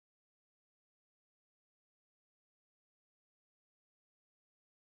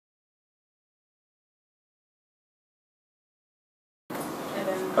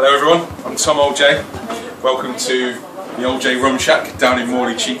Hello everyone, I'm Tom Old J. Welcome to the Old J Rum Shack down in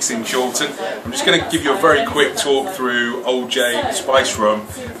Morley Cheeks in Chorlton. I'm just going to give you a very quick talk through Old J Spiced Rum,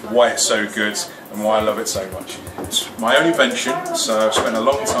 why it's so good and why I love it so much. It's my own invention, so I've spent a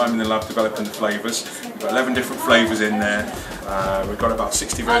long time in the lab developing the flavours. We've got 11 different flavours in there. We've got about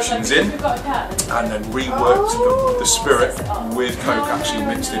 60 versions in, and then reworked the spirit with Coke actually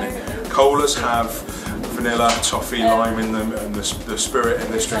mixed in it. Colas have vanilla, toffee, lime in them, and the spirit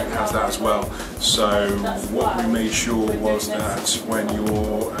in this drink has that as well. So what we made sure was that when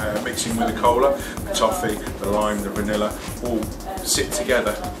you're mixing with the cola, the toffee, the lime, the vanilla all sit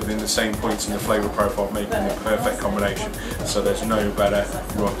together within the same points in the flavour profile, making the perfect combination. So there's no better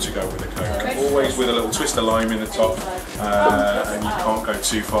rum to go with the Coke. Always with a little twist of lime in the top, and you can't go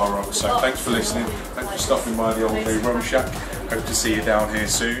too far wrong. So thanks for listening, thanks for stopping by the Old J Rum Shack. Hope to see you down here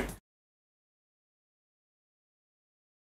soon.